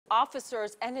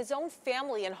officers and his own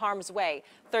family in harm's way.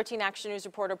 13 Action News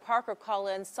reporter Parker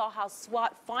Collins saw how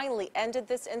SWAT finally ended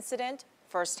this incident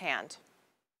firsthand.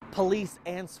 Police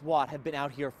and SWAT have been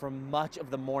out here for much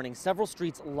of the morning. Several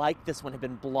streets like this one have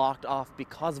been blocked off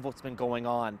because of what's been going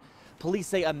on. Police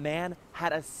say a man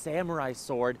had a samurai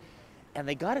sword and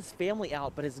they got his family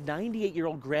out, but his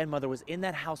 98-year-old grandmother was in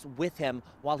that house with him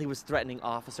while he was threatening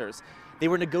officers. They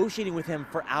were negotiating with him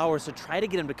for hours to try to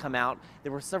get him to come out.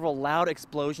 There were several loud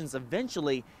explosions.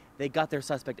 Eventually, they got their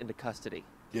suspect into custody.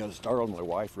 Yeah, it startled my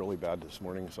wife really bad this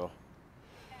morning, so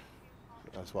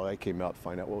that's why I came out to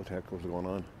find out what the heck was going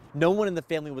on. No one in the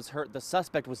family was hurt. The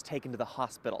suspect was taken to the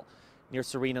hospital near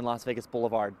Serene and Las Vegas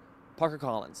Boulevard. Parker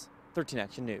Collins, 13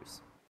 Action News.